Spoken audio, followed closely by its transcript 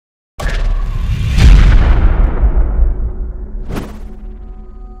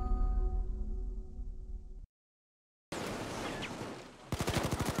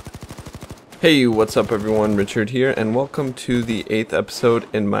Hey, what's up everyone, Richard here, and welcome to the 8th episode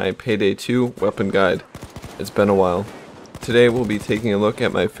in my Payday 2 weapon guide. It's been a while. Today we'll be taking a look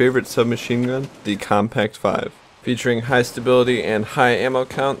at my favorite submachine gun, the Compact 5. Featuring high stability and high ammo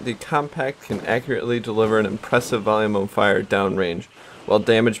count, the Compact can accurately deliver an impressive volume of fire downrange. While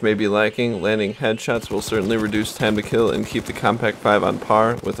damage may be lacking, landing headshots will certainly reduce time to kill and keep the Compact 5 on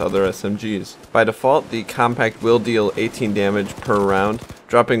par with other SMGs. By default, the Compact will deal 18 damage per round,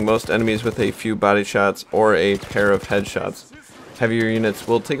 dropping most enemies with a few body shots or a pair of headshots. Heavier units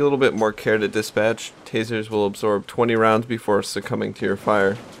will take a little bit more care to dispatch. Tasers will absorb 20 rounds before succumbing to your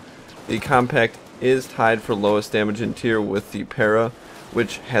fire. The Compact is tied for lowest damage in tier with the Para,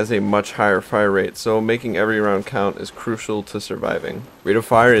 which has a much higher fire rate, so making every round count is crucial to surviving. Rate of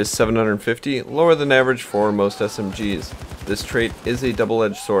fire is 750, lower than average for most SMGs. This trait is a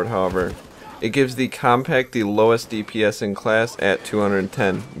double-edged sword, however. It gives the Compact the lowest DPS in class at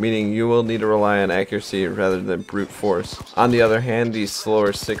 210, meaning you will need to rely on accuracy rather than brute force. On the other hand, the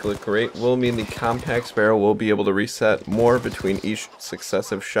slower cyclic rate will mean the Compact's barrel will be able to reset more between each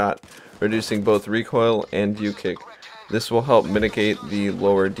successive shot, reducing both recoil and U-kick. This will help mitigate the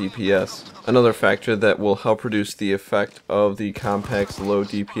lower DPS. Another factor that will help reduce the effect of the Compact's low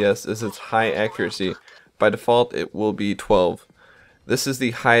DPS is its high accuracy. By default, it will be 12. This is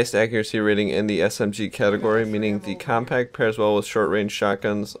the highest accuracy rating in the SMG category, meaning the Compact pairs well with short-range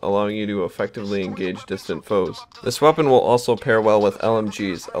shotguns, allowing you to effectively engage distant foes. This weapon will also pair well with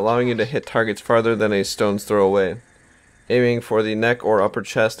LMGs, allowing you to hit targets farther than a stone's throw away. Aiming for the neck or upper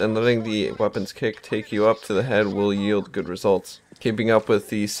chest and letting the weapon's kick take you up to the head will yield good results. Keeping up with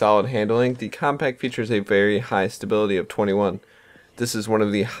the solid handling, the Compact features a very high stability of 21. This is one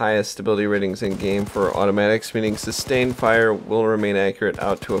of the highest stability ratings in game for automatics, meaning sustained fire will remain accurate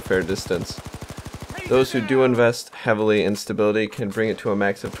out to a fair distance. Those who do invest heavily in stability can bring it to a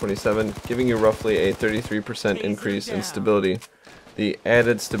max of 27, giving you roughly a 33% increase in stability. The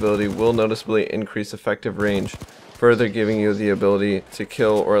added stability will noticeably increase effective range, further giving you the ability to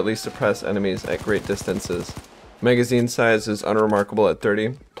kill or at least suppress enemies at great distances. Magazine size is unremarkable at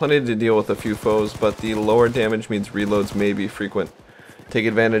 30, plenty to deal with a few foes, but the lower damage means reloads may be frequent. Take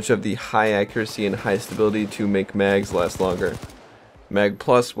advantage of the high accuracy and high stability to make mags last longer. Mag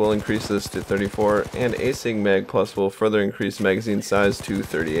Plus will increase this to 34, and Async Mag Plus will further increase magazine size to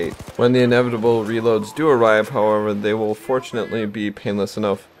 38. When the inevitable reloads do arrive, however, they will fortunately be painless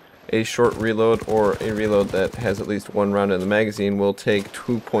enough. A short reload or a reload that has at least one round in the magazine will take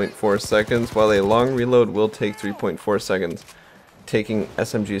 2.4 seconds, while a long reload will take 3.4 seconds. Taking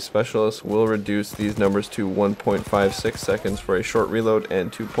SMG Specialist will reduce these numbers to 1.56 seconds for a short reload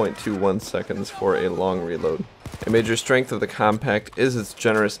and 2.21 seconds for a long reload. A major strength of the Compact is its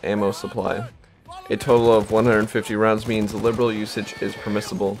generous ammo supply. A total of 150 rounds means liberal usage is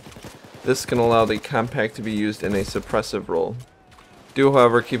permissible. This can allow the Compact to be used in a suppressive role. Do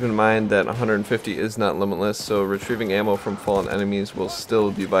however keep in mind that 150 is not limitless, so retrieving ammo from fallen enemies will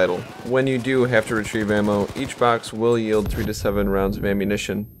still be vital. When you do have to retrieve ammo, each box will yield 3 to 7 rounds of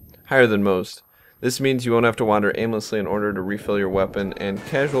ammunition, higher than most. This means you won't have to wander aimlessly in order to refill your weapon, and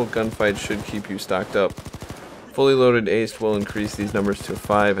casual gunfights should keep you stocked up. Fully loaded ace will increase these numbers to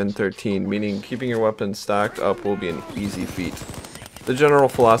 5 and 13, meaning keeping your weapon stocked up will be an easy feat. The general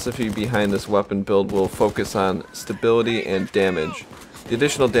philosophy behind this weapon build will focus on stability and damage. The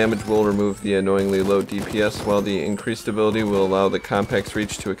additional damage will remove the annoyingly low DPS, while the increased stability will allow the Compact's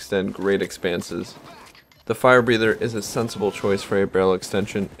reach to extend great expanses. The Fire Breather is a sensible choice for a barrel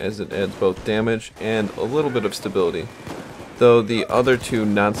extension, as it adds both damage and a little bit of stability, though the other two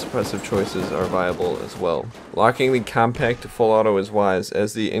non-suppressive choices are viable as well. Locking the Compact to full auto is wise,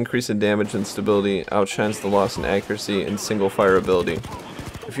 as the increase in damage and stability outshines the loss in accuracy and single fire ability.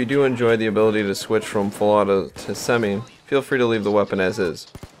 If you do enjoy the ability to switch from full auto to semi, feel free to leave the weapon as is.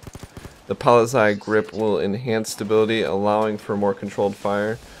 The Palisade grip will enhance stability, allowing for more controlled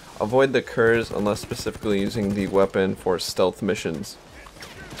fire. Avoid the Kurs unless specifically using the weapon for stealth missions.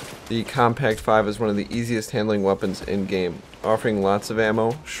 The Compact 5 is one of the easiest handling weapons in game, offering lots of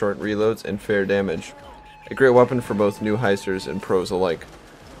ammo, short reloads, and fair damage. A great weapon for both new heisters and pros alike.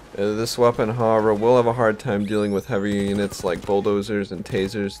 This weapon, however, will have a hard time dealing with heavier units like bulldozers and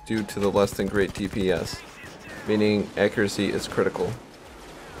tasers due to the less than great DPS, meaning accuracy is critical.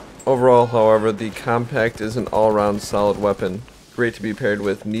 Overall, however, the Compact is an all-round solid weapon, great to be paired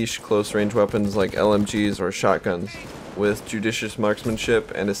with niche close-range weapons like LMGs or shotguns. With judicious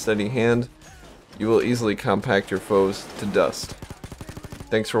marksmanship and a steady hand, you will easily compact your foes to dust.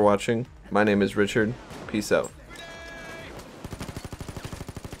 Thanks for watching. My name is Richard. Peace out.